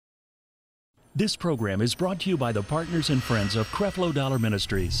This program is brought to you by the partners and friends of Creflo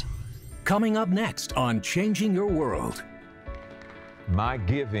Ministries. Coming up next on Changing Your World. My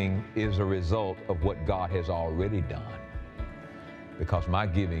giving is a result of what God has already done, because my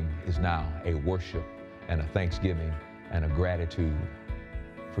giving is now a worship and a thanksgiving and a gratitude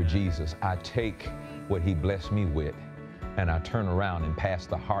for Jesus. I take what he blessed me with and I turn around and pass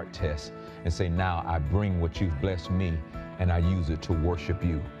the heart test and say, now I bring what you've blessed me and I use it to worship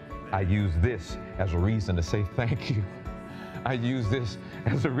you. I use this as a reason to say thank you. I use this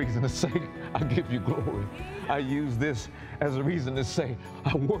as a reason to say, I give you glory. I use this as a reason to say,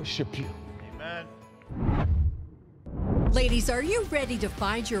 I worship you. Amen. Ladies, are you ready to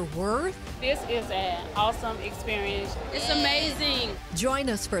find your worth? This is an awesome experience. It's amazing. Join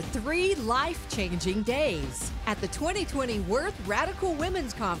us for 3 life-changing days at the 2020 Worth Radical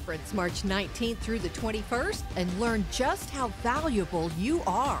Women's Conference, March 19th through the 21st, and learn just how valuable you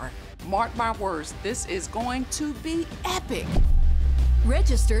are. Mark my words, this is going to be epic.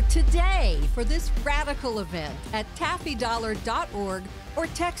 Register today for this radical event at taffydollar.org or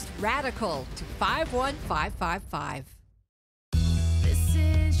text RADICAL to 51555. This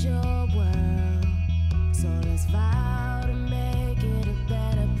is your world, so let's vow to make it a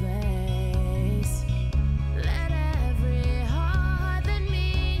better place. Let every heart that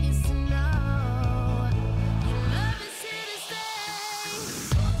needs to know your love is here to stay.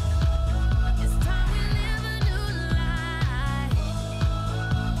 It's time we live a new life.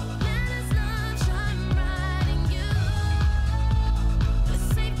 Let His love shine bright in you. We're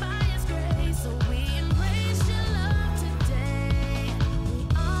saved by His grace, so we embrace your love today. We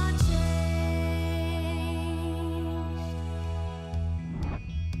are changed.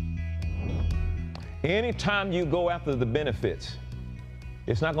 Anytime you go after the benefits,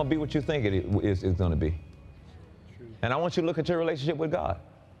 it's not going to be what you think it's going to be. And I want you to look at your relationship with God.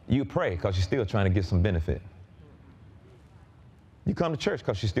 You pray because you're still trying to get some benefit. You come to church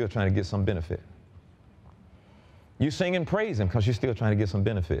because you're still trying to get some benefit. You sing and praise Him because you're still trying to get some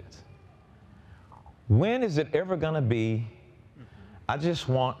benefits. When is it ever going to be, I just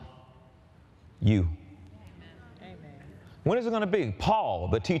want you? Amen. When is it going to be? Paul,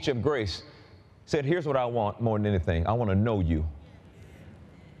 the teacher of grace, said, here's what I want more than anything. I want to know you.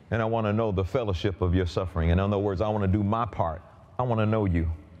 And I want to know the fellowship of your suffering. In other words, I want to do my part. I want to know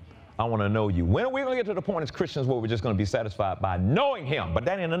you. I want to know you. When are we going to get to the point as Christians where we're just going to be satisfied by knowing Him? But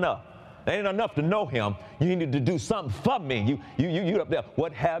that ain't enough. That ain't enough to know Him. You need to do something for me. You up there,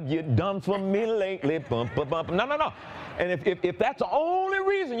 what have you done for me lately? Bump, bump, bump. No. And if that's the only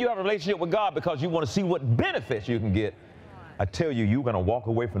reason you have a relationship with God, because you want to see what benefits you can get, I tell you, you're going to walk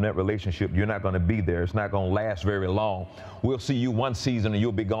away from that relationship. You're not going to be there. It's not going to last very long. We'll see you one season and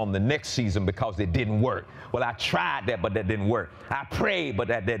you'll be gone the next season because it didn't work. Well, I tried that, but that didn't work. I prayed, but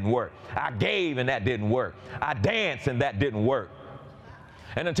that didn't work. I gave, and that didn't work. I danced, and that didn't work.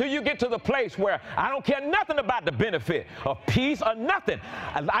 And until you get to the place where I don't care nothing about the benefit of peace or nothing.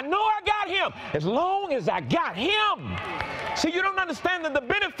 I know I got Him as long as I got Him. See, you don't understand that the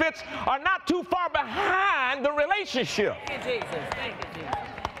benefits are not too far behind the relationship. Thank you, Jesus. Thank you, Jesus.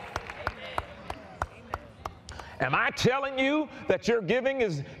 Am I telling you that your giving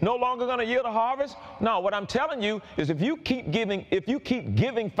is no longer going to yield a harvest? No, what I'm telling you is if you keep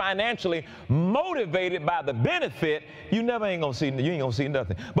giving financially motivated by the benefit, you ain't gonna see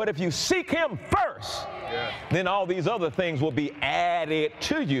nothing. But if you seek Him first, then all these other things will be added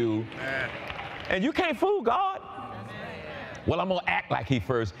to you. And you can't fool God. Well, I'm gonna act like He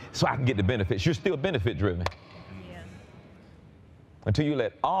first so I can get the benefits. You're still benefit driven. Until you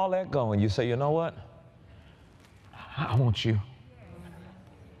let all that go and you say, you know what? I want you.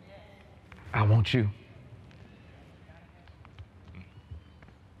 I want you.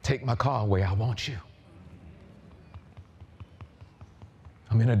 Take my car away. I want you.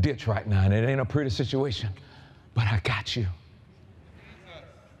 I'm in a ditch right now, and it ain't a pretty situation, but I got you.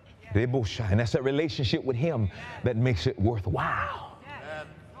 And that's that relationship with Him that makes it worthwhile.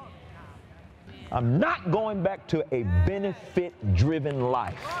 I'm not going back to a benefit-driven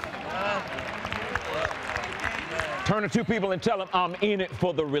life. Turn to 2 people and tell them, I'm in it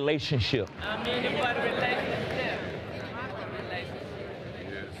for the relationship. I'm in it for the relationship.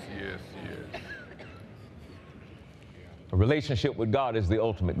 Yes. A relationship with God is the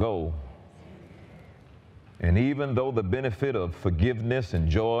ultimate goal. And even though the benefit of forgiveness and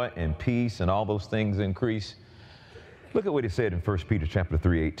joy and peace and all those things increase, look at what He said in 1 Peter chapter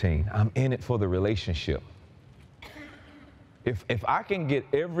 3:18. I'm in it for the relationship. If I can get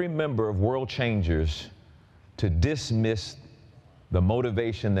every member of World Changers to dismiss the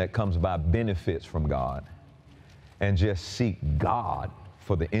motivation that comes by benefits from God and just seek God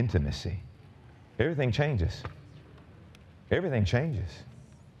for the intimacy, everything changes. Everything changes.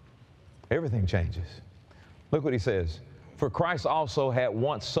 Everything changes. Look what he says. For Christ also had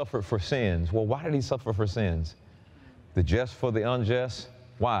once suffered for sins. Well, why did he suffer for sins? The just for the unjust.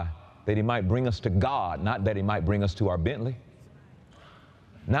 Why? That he might bring us to God, not that he might bring us to our Bentley.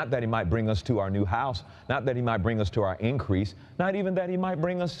 Not that he might bring us to our new house. Not that he might bring us to our increase. Not even that he might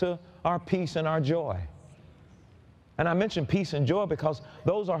bring us to our peace and our joy. And I mention peace and joy because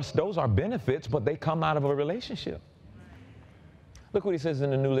those are benefits, but they come out of a relationship. Look what he says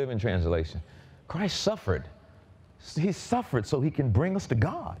in the New Living Translation. Christ suffered. He suffered so he can bring us to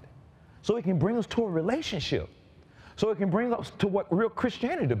God, so he can bring us to a relationship, so it can bring us to what real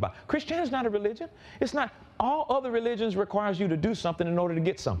Christianity is about. Christianity is not a religion. It's not. All other religions requires you to do something in order to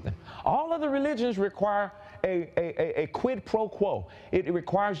get something. All other religions require a quid pro quo. It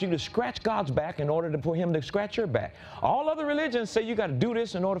requires you to scratch God's back in order for him to scratch your back. All other religions say you got to do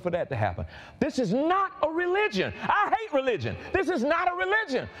this in order for that to happen. This is not a religion. I hate religion. This is not a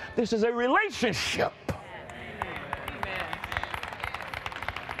religion. This is a relationship.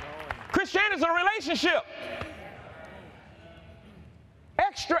 Christianity is a relationship.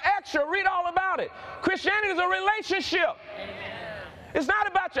 Extra, read all about it. Christianity is a relationship. It's not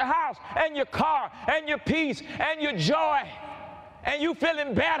about your house and your car and your peace and your joy and you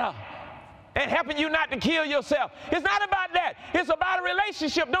feeling better and helping you not to kill yourself. It's not about that. It's about a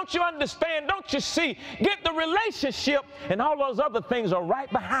relationship. Don't you understand? Don't you see? Get the relationship and all those other things are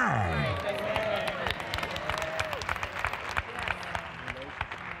right behind.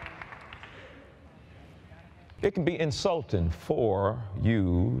 It can be insulting for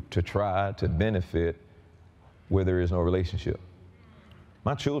you to try to benefit where there is no relationship.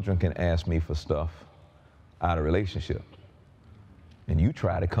 My children can ask me for stuff out of relationship, and you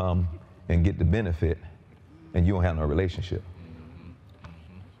try to come and get the benefit, and you don't have no relationship.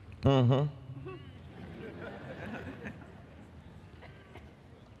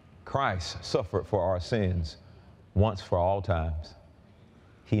 Christ suffered for our sins once for all times.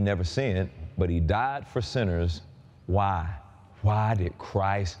 He never sinned, but he died for sinners. Why? Why did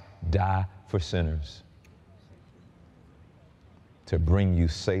Christ die for sinners? To bring you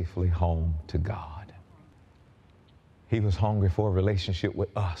safely home to God. He was hungry for a relationship with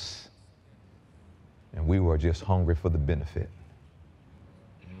us, and we were just hungry for the benefit.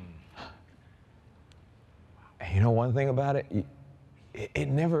 And you know one thing about it?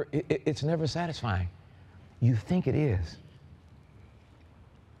 It's never satisfying. You think it is.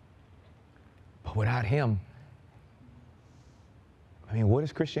 But without him, I mean, what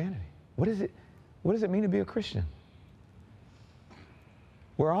is Christianity? What does it mean to be a Christian?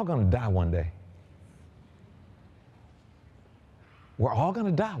 We're all going to die one day. We're all going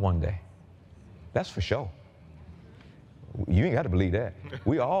to die one day. That's for sure. You ain't got to believe that.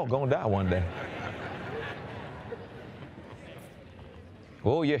 We all going to die one day.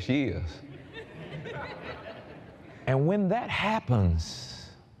 Oh, yes, she is. And when that happens,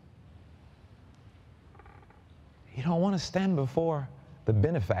 you don't want to stand before the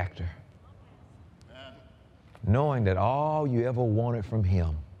benefactor, knowing that all you ever wanted from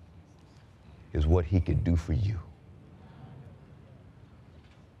him is what he could do for you.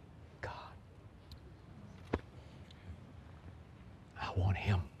 God, I want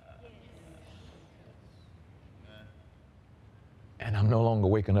him. And I'm no longer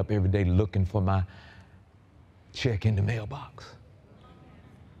waking up every day looking for my check in the mailbox.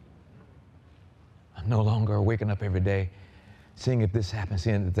 I'm no longer waking up every day seeing if this happened,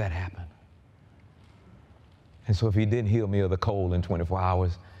 seeing if that happened. And so if he didn't heal me of the cold in 24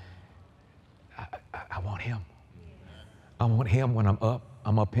 hours, I want him. I want him when I'm up.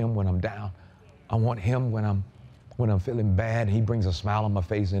 I'm up him when I'm down. I want him when I'm feeling bad. He brings a smile on my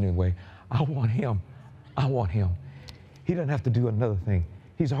face anyway. I want him. I want him. He doesn't have to do another thing.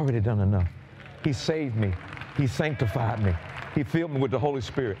 He's already done enough. He saved me. He sanctified me. He filled me with the Holy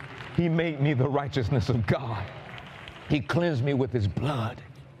Spirit. He made me the righteousness of God. He cleansed me with his blood.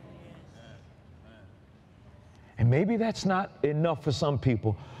 And maybe that's not enough for some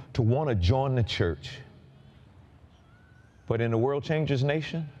people to want to join the church. But in the World Changers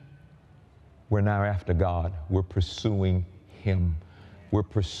Nation, we're now after God. We're pursuing him. We're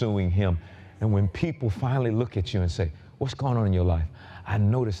pursuing him. And when people finally look at you and say, what's going on in your life? I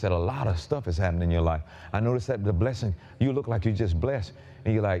noticed that a lot of stuff is happening in your life. I noticed that the blessing, you look like you're just blessed.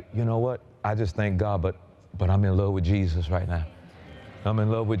 And you're like, you know what? I just thank God, but I'm in love with Jesus right now. I'm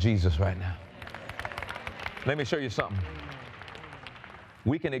in love with Jesus right now. Let me show you something.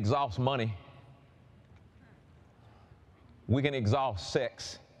 We can exhaust money. We can exhaust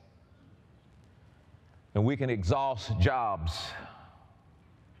sex. And we can exhaust jobs.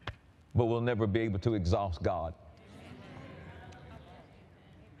 but we'll never be able to exhaust God.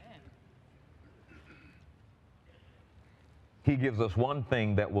 He gives us one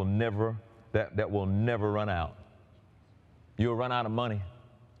thing that will never run out. You'll run out of money.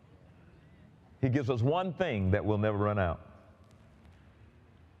 He gives us one thing that will never run out.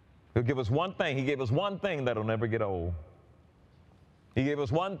 He'll give us one thing. He gave us one thing that'll never get old. He gave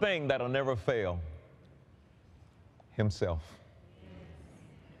us one thing that'll never fail. Himself.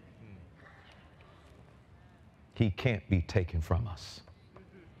 He can't be taken from us.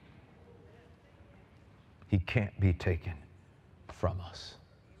 He can't be taken from us.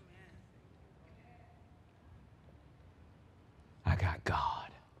 I got God.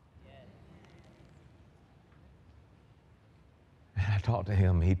 And I talk to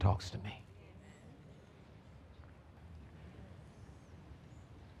him, he talks to me.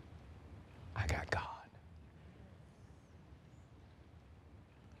 I got God.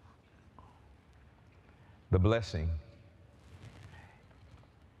 The blessing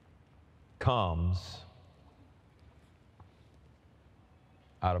comes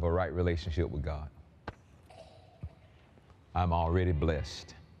out of a right relationship with God. I'm already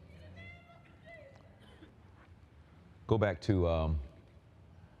blessed. Go back to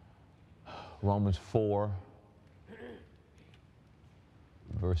Romans 4,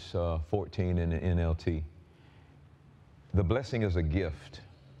 verse 14 in the NLT. The blessing is a gift.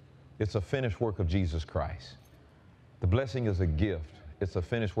 It's a finished work of Jesus Christ. The blessing is a gift. It's a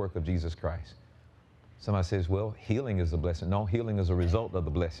finished work of Jesus Christ. Somebody says, well, healing is a blessing. No, healing is a result of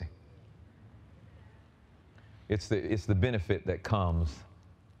the blessing. It's the benefit that comes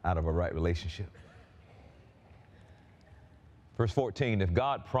out of a right relationship. Verse 14, if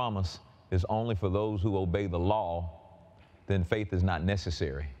God's promise is only for those who obey the law, then faith is not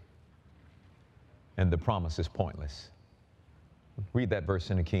necessary, and the promise is pointless. Read that verse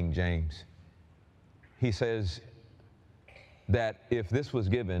in the King James. He says that if this was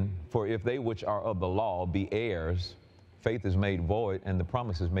given, for if they which are of the law be heirs, faith is made void, and the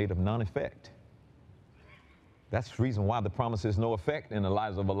promise is made of none effect. That's the reason why the promise is no effect in the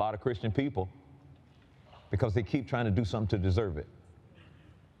lives of a lot of Christian people, because they keep trying to do something to deserve it.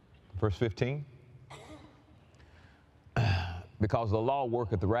 Verse 15, because the law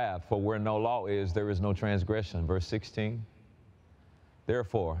worketh wrath, for where no law is, there is no transgression. Verse 16,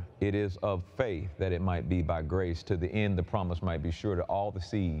 therefore it is of faith that it might be by grace, to the end the promise might be sure to all the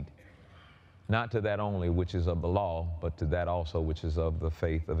seed, not to that only which is of the law, but to that also which is of the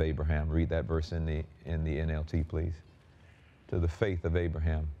faith of Abraham. Read that verse in the NLT, please. To the faith of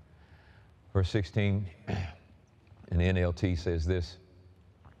Abraham. Verse 16 in the NLT says this,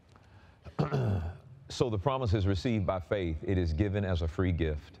 so the promise is received by faith. It is given as a free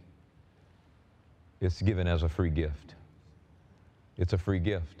gift. It's given as a free gift. It's a free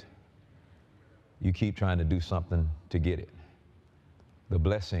gift. You keep trying to do something to get it. The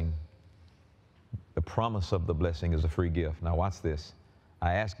blessing, the promise of the blessing is a free gift. Now watch this.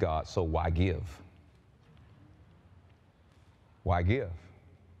 I asked God, so why give? Why give?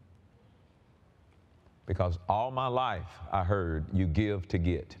 Because all my life I heard you give to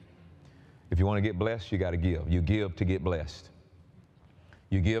get. If you want to get blessed, you got to give. You give to get blessed.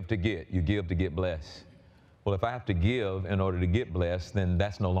 You give to get. You give to get blessed. Well, if I have to give in order to get blessed, then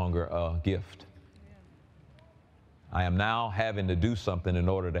that's no longer a gift. I am now having to do something in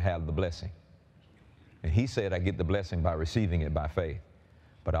order to have the blessing. And he said I get the blessing by receiving it by faith.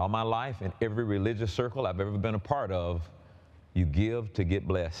 But all my life, in every religious circle I've ever been a part of, you give to get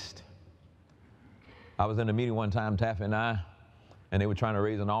blessed. I was in a meeting one time, Taffy and I, and they were trying to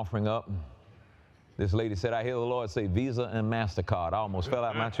raise an offering up. This lady said, I hear the Lord say Visa and MasterCard. I almost fell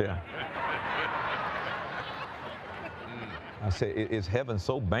out of my chair. I said, is heaven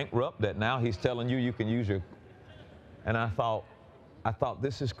so bankrupt that now he's telling you you can use your... And I thought,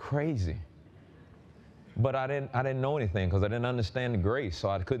 this is crazy. But I didn't know anything because I didn't understand the grace, so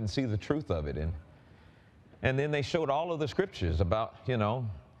I couldn't see the truth of it. And then they showed all of the scriptures about, you know,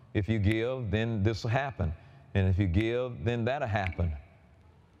 if you give, then this will happen. And if you give, then that'll happen.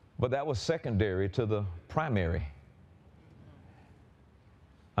 But that was secondary to the primary.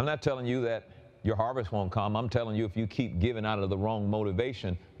 I'm not telling you that your harvest won't come. I'm telling you if you keep giving out of the wrong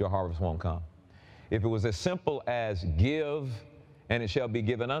motivation, your harvest won't come. If it was as simple as give and it shall be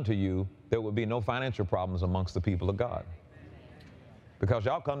given unto you, there would be no financial problems amongst the people of God. Because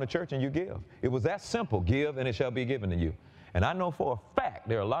y'all come to church and you give. It was that simple, give and it shall be given to you. And I know for a fact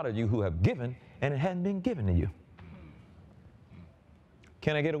there are a lot of you who have given and it hadn't been given to you.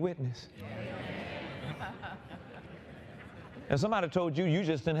 Can I get a witness? And somebody told you you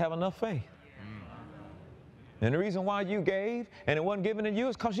just didn't have enough faith. And the reason why you gave and it wasn't given to you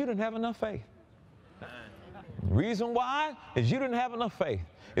is because you didn't have enough faith. The reason why is you didn't have enough faith.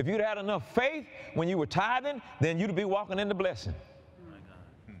 If you'd had enough faith when you were tithing, then you'd be walking into blessing.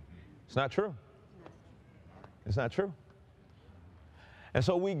 It's not true. It's not true. And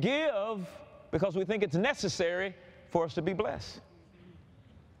so we give because we think it's necessary for us to be blessed.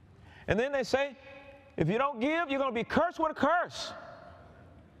 And then they say, if you don't give, you're going to be cursed with a curse.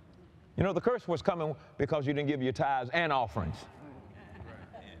 You know, the curse was coming because you didn't give your tithes and offerings.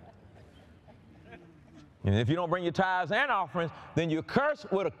 And if you don't bring your tithes and offerings, then you're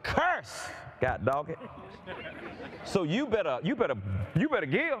cursed with a curse. God dog it. So you better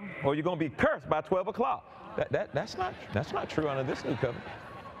give, or you're going to be cursed by 12 o'clock. That's not true under this new covenant.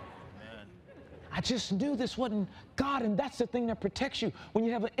 I just knew this wasn't God, and that's the thing that protects you. When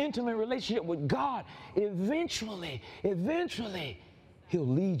you have an intimate relationship with God, eventually, He'll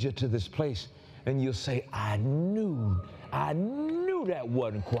lead you to this place, and you'll say, I knew that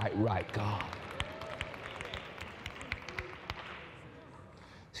wasn't quite right, God.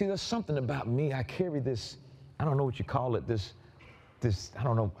 See, there's something about me. I carry this, I don't know what you call it, this, I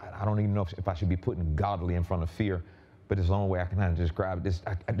don't know, I don't even know if I should be putting godly in front of fear, but it's the only way I can kind of describe it. This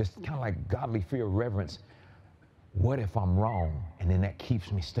kind of like godly fear of reverence. What if I'm wrong? And then that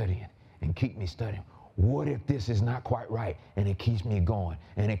keeps me studying and keep me studying. What if this is not quite right? And it keeps me going,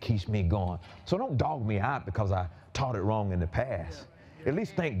 and it keeps me going. So don't dog me out because I taught it wrong in the past. At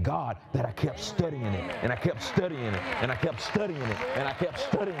least thank God that I kept studying it, and I kept studying it, and I kept studying it, and I kept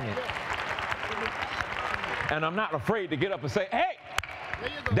studying it. And I'm not afraid to get up and say, hey,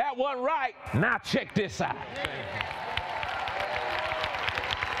 that wasn't right. Now check this out.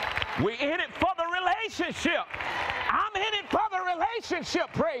 We're in it for the relationship. I'm in it for the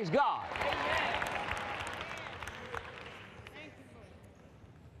relationship, praise God.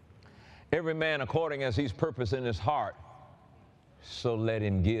 Every man according as he's purposed in his heart, so let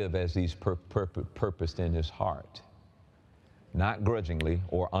him give as he's purposed in his heart. Not grudgingly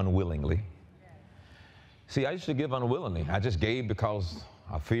or unwillingly. See, I used to give unwillingly. I just gave because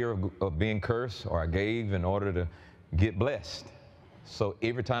of fear of being cursed, or I gave in order to get blessed. So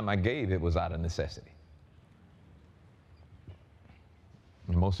every time I gave, it was out of necessity.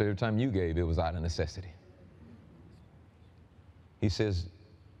 And most every time you gave, it was out of necessity. He says,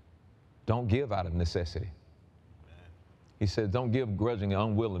 don't give out of necessity. He said, don't give grudgingly,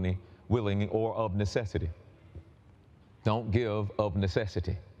 unwillingly, willingly, or of necessity. Don't give of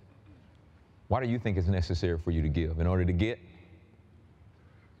necessity. Why do you think it's necessary for you to give? In order to get?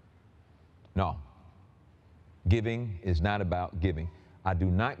 No. Giving is not about giving. I do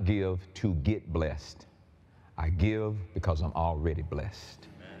not give to get blessed. I give because I'm already blessed.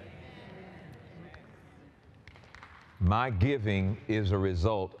 My giving is a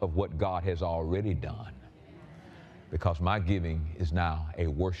result of what God has already done, because my giving is now a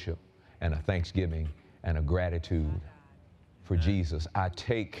worship and a thanksgiving and a gratitude for Jesus. I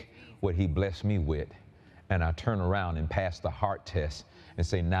take what he blessed me with and I turn around and pass the heart test and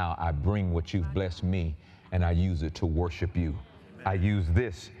say, now I bring what you've blessed me and I use it to worship you. I use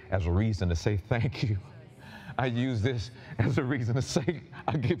this as a reason to say thank you. I use this as a reason to say,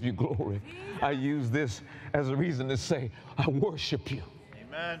 I give you glory. I use this as a reason to say, I worship you.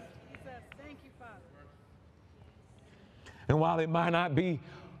 Amen. Thank you, Father. And while it might not be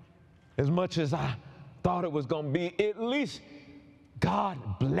as much as I thought it was going to be, at least God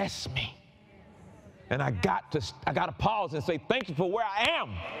bless me. And I got to pause and say, thank you for where I am.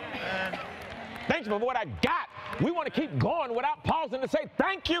 Amen. Thank you for what I got. We want to keep going without pausing to say,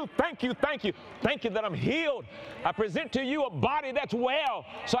 thank you, thank you, thank you. Thank you that I'm healed. I present to you a body that's well,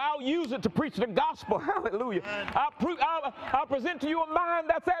 so I'll use it to preach the gospel. Hallelujah. I'll present to you a mind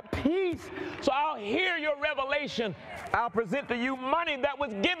that's at peace, so I'll hear your revelation. I'll present to you money that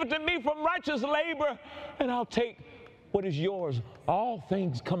was given to me from righteous labor, and I'll take what is yours. All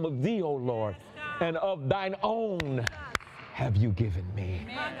things come of thee, O Lord, and of thine own have you given me,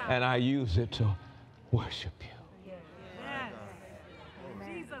 and I use it to worship you.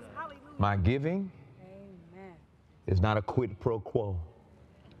 My giving is not a quid pro quo.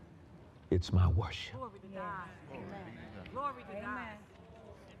 It's my worship. Glory to God. Amen. Glory to God.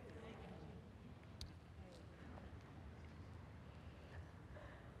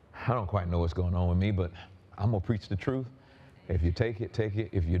 I don't quite know what's going on with me, but I'm going to preach the truth. If you take it, take it.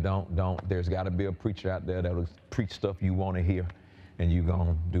 If you don't, don't. There's got to be a preacher out there that will preach stuff you want to hear, and you're going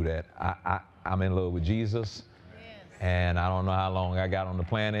to do that. I'm in love with Jesus, and I don't know how long I got on the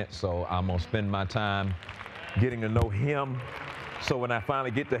planet, so I'm going to spend my time getting to know him. So when I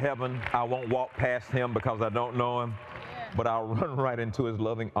finally get to heaven, I won't walk past him because I don't know him, but I'll run right into his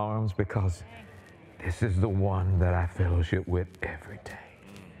loving arms because This is the one that I fellowship with every day.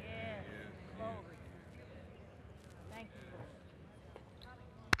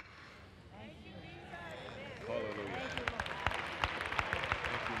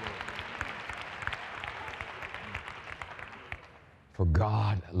 For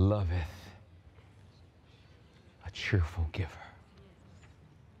God loveth a cheerful giver,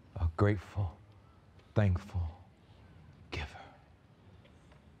 a grateful, thankful giver.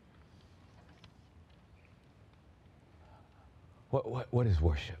 What is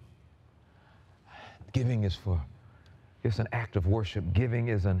worship? Giving is it's an act of worship. Giving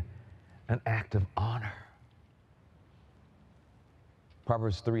is an act of honor.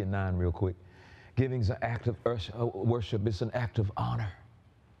 Proverbs 3:9 real quick. Giving is an act of worship. It's an act of honor.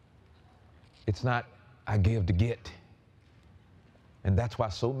 It's not, I give to get. And that's why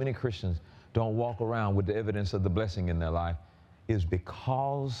so many Christians don't walk around with the evidence of the blessing in their life, is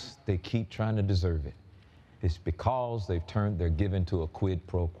because they keep trying to deserve it. It's because they've turned their giving to a quid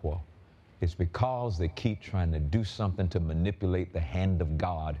pro quo. It's because they keep trying to do something to manipulate the hand of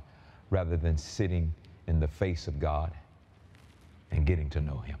God rather than sitting in the face of God and getting to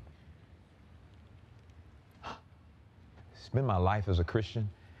know Him. Spend my life as a Christian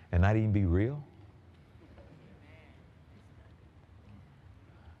and not even be real?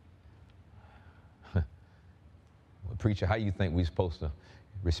 Well, preacher, how you think we're supposed to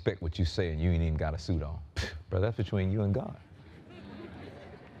respect what you say and you ain't even got a suit on? Brother, that's between you and God.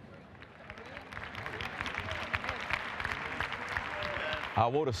 I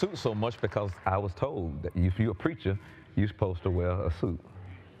wore the suit so much because I was told that if you're a preacher, you're supposed to wear a suit.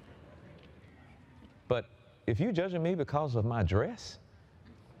 But if you're judging me because of my dress,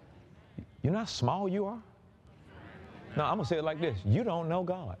 you know how small you are? No, I'm going to say it like this. You don't know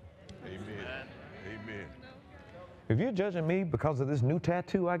God. Amen. Amen. If you're judging me because of this new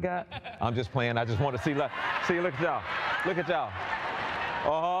tattoo I got, I'm just playing. I just want to see, look at y'all. Look at y'all.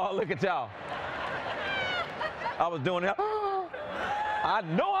 Oh, look at y'all. I was doing that. I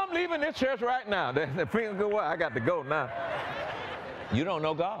know I'm leaving this church right now. I got to go now. You don't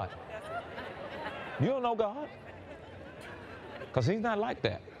know God. You don't know God. Because He's not like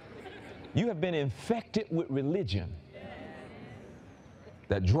that. You have been infected with religion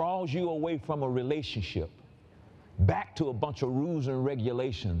that draws you away from a relationship, back to a bunch of rules and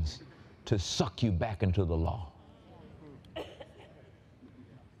regulations to suck you back into the law.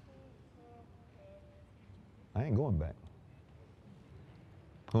 I ain't going back.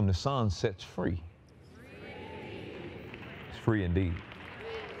 Whom the Son sets free. It's free indeed.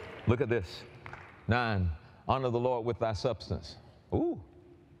 Look at this. 9, honor the Lord with thy substance. Ooh.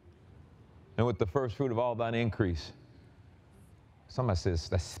 And with the first fruit of all thine increase. Somebody says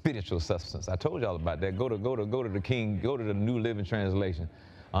that's spiritual substance. I told y'all about that. Go to the King, go to the New Living Translation.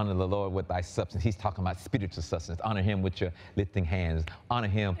 Honor the Lord with thy substance. He's talking about spiritual substance. Honor Him with your lifting hands. Honor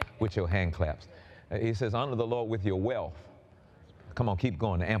Him with your hand claps. He says, honor the Lord with your wealth. Come on, keep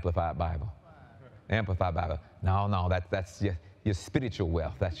going. The Amplified Bible. Amplified Bible. No, that's your spiritual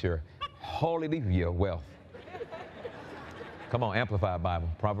wealth. That's your holy your wealth. Come on, Amplified Bible.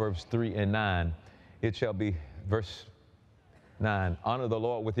 Proverbs 3:9. It shall be, verse 9, honor the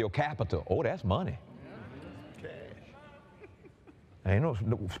Lord with your capital. Oh, that's money. Ain't no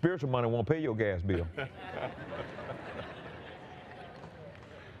spiritual money won't pay your gas bill.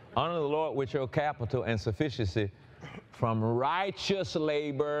 Honor the Lord with your capital and sufficiency from righteous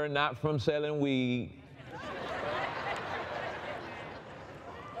labor, not from selling weed.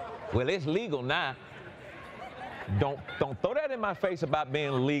 Well, it's legal now. Don't throw that in my face about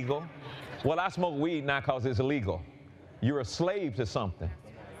being legal. Well, I smoke weed now because it's illegal. You're a slave to something.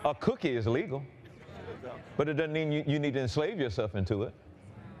 A cookie is legal, but it doesn't mean you need to enslave yourself into it.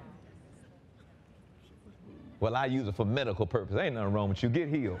 Well, I use it for medical purpose. Ain't nothing wrong with you. Get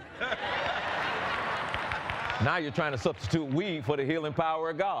healed. Now you're trying to substitute weed for the healing power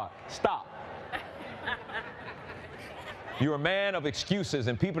of God. Stop. You're a man of excuses,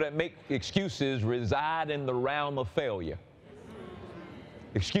 and people that make excuses reside in the realm of failure.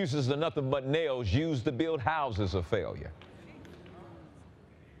 Excuses are nothing but nails used to build houses of failure.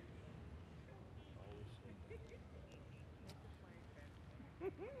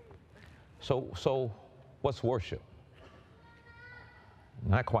 So what's worship?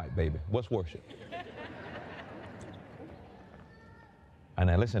 Not quite, baby. What's worship? And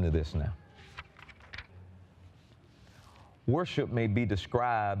now listen to this now. Worship may be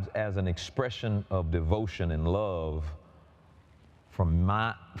described as an expression of devotion and love from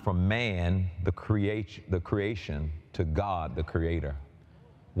man, the creation, to God, the Creator.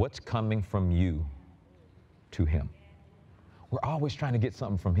 What's coming from you to Him? We're always trying to get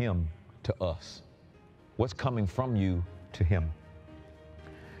something from Him to us. what's coming from you to Him.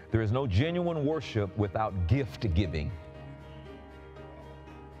 There is no genuine worship without gift giving.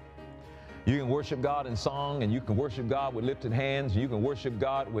 You can worship God in song, and you can worship God with lifted hands, you can worship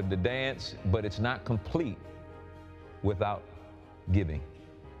God with the dance, but it's not complete without giving.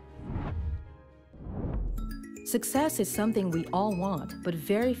 Success is something we all want, but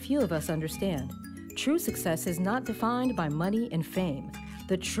very few of us understand. True success is not defined by money and fame.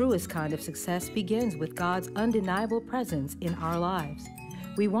 The truest kind of success begins with God's undeniable presence in our lives.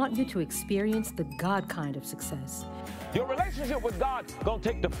 We want you to experience the God kind of success. Your relationship with God is going to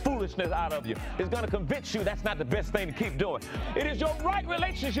take the foolishness out of you. It's going to convince you that's not the best thing to keep doing. It is your right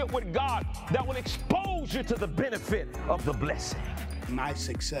relationship with God that will expose you to the benefit of the blessing. My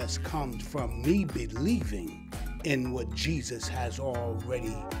success comes from me believing in what Jesus has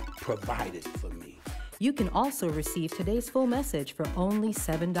already provided for me. You can also receive today's full message for only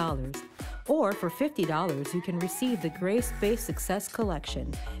 $7. Or for $50, you can receive the Grace-Based Success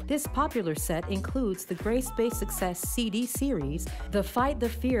Collection. This popular set includes the Grace-Based Success CD series, the Fight the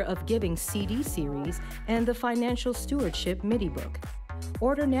Fear of Giving CD series, and the Financial Stewardship MIDI book.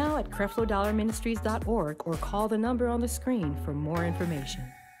 Order now at creflodollarministries.org or call the number on the screen for more information.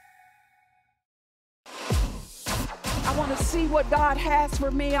 I want to see what God has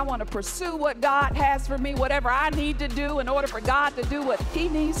for me. I want to pursue what God has for me. Whatever I need to do in order for God to do what He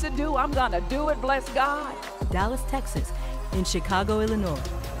needs to do, I'm going to do it. Bless God. Dallas, Texas. In Chicago, Illinois.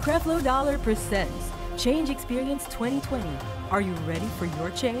 Creflo Dollar presents Change Experience 2020. Are you ready for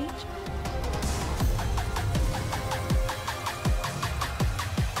your change?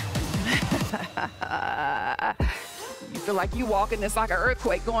 You feel like you walking, it's like an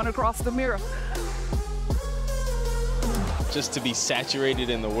earthquake going across the mirror. Just to be saturated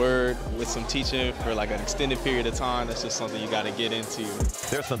in the Word with some teaching for like an extended period of time, that's just something you got to get into.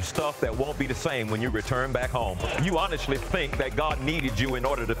 There's some stuff that won't be the same when you return back home. You honestly think that God needed you in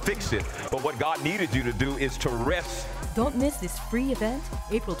order to fix it, but what God needed you to do is to rest. Don't miss this free event,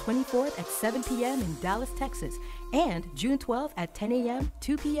 April 24th at 7 p.m. in Dallas, Texas, and June 12th at 10 a.m.,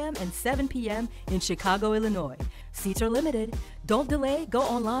 2 p.m., and 7 p.m. in Chicago, Illinois. Seats are limited. Don't delay. Go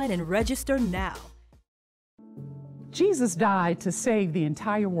online and register now. Jesus died to save the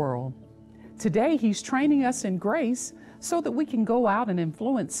entire world. Today, He's training us in grace so that we can go out and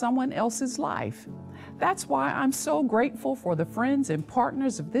influence someone else's life. That's why I'm so grateful for the friends and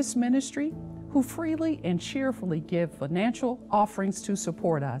partners of this ministry who freely and cheerfully give financial offerings to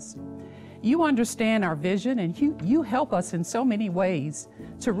support us. You understand our vision, and you help us in so many ways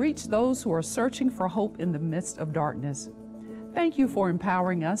to reach those who are searching for hope in the midst of darkness. Thank you for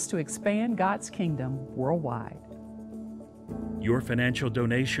empowering us to expand God's kingdom worldwide. Your financial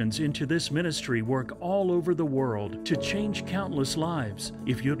donations into this ministry work all over the world to change countless lives.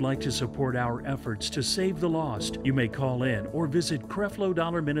 If you'd like to support our efforts to save the lost, you may call in or visit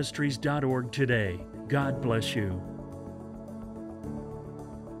creflodollarministries.org today. God bless you.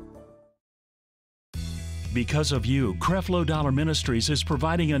 Because of you, Creflo Dollar Ministries is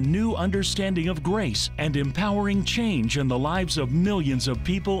providing a new understanding of grace and empowering change in the lives of millions of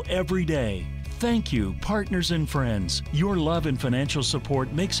people every day. Thank you, partners and friends. Your love and financial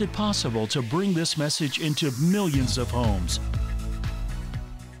support makes it possible to bring this message into millions of homes.